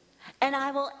 and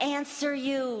I will answer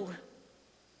you.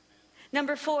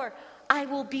 Number 4, I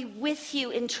will be with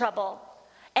you in trouble,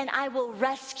 and I will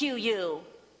rescue you.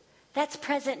 That's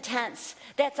present tense.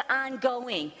 That's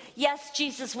ongoing. Yes,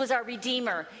 Jesus was our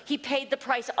Redeemer. He paid the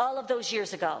price all of those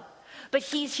years ago. But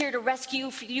he's here to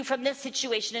rescue you from this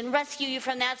situation and rescue you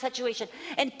from that situation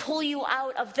and pull you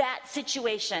out of that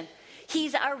situation.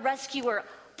 He's our rescuer,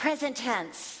 present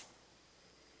tense.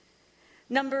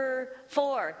 Number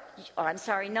 5,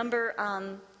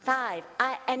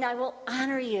 I will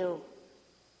honor you.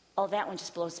 Oh, that one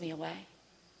just blows me away.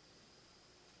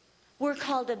 We're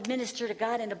called to minister to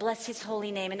God and to bless his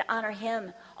holy name and to honor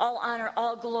him. All honor,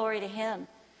 all glory to him.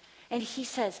 And he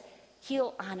says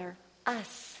he'll honor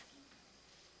us.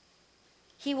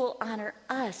 He will honor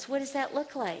us. What does that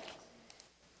look like?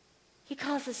 He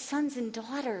calls us sons and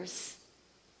daughters.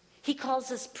 He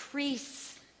calls us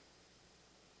priests.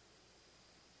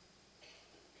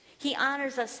 He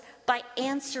honors us by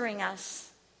answering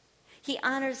us. He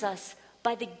honors us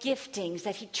by the giftings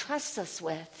that he trusts us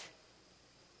with.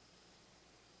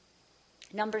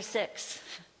 Number 6,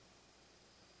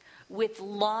 with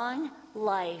long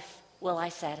life will I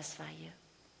satisfy you.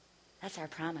 That's our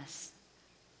promise.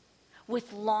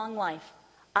 With long life.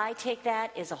 I take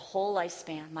that as a whole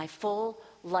lifespan, my full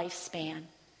lifespan,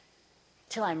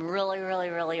 till I'm really, really,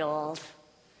 really old.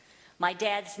 My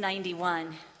dad's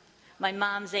 91. My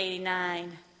mom's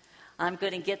 89. I'm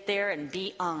going to get there and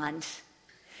beyond.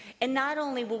 And not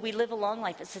only will we live a long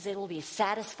life, it says it will be a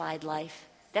satisfied life.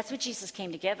 That's what Jesus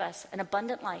came to give us, an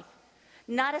abundant life.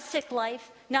 Not a sick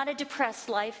life, not a depressed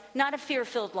life, not a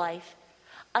fear-filled life,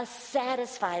 a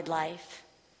satisfied life.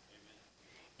 Amen.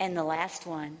 And the last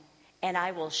one, and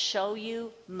I will show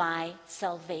you my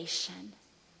salvation.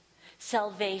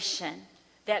 Salvation,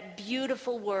 that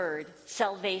beautiful word,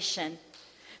 salvation.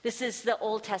 This is the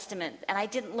Old Testament, and I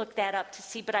didn't look that up to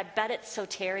see, but I bet it's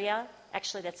soteria.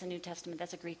 Actually, that's a New Testament,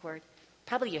 that's a Greek word.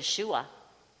 Probably Yeshua.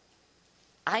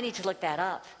 I need to look that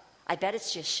up. I bet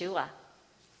it's Yeshua.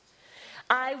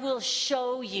 I will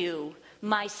show you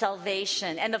my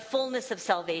salvation and the fullness of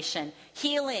salvation,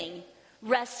 healing,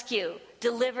 rescue,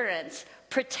 deliverance,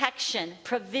 protection,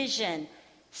 provision,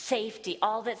 safety,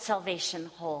 all that salvation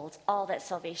holds, all that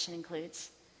salvation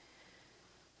includes.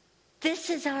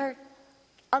 This is our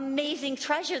amazing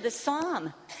treasure, the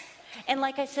psalm. And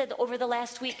like I said, over the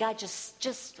last week, God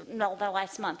the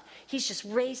last month, he's just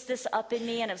raised this up in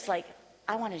me, and it's like,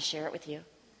 I want to share it with you.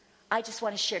 I just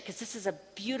want to share, because this is a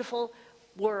beautiful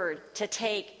word to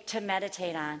take, to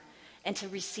meditate on, and to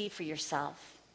receive for yourself.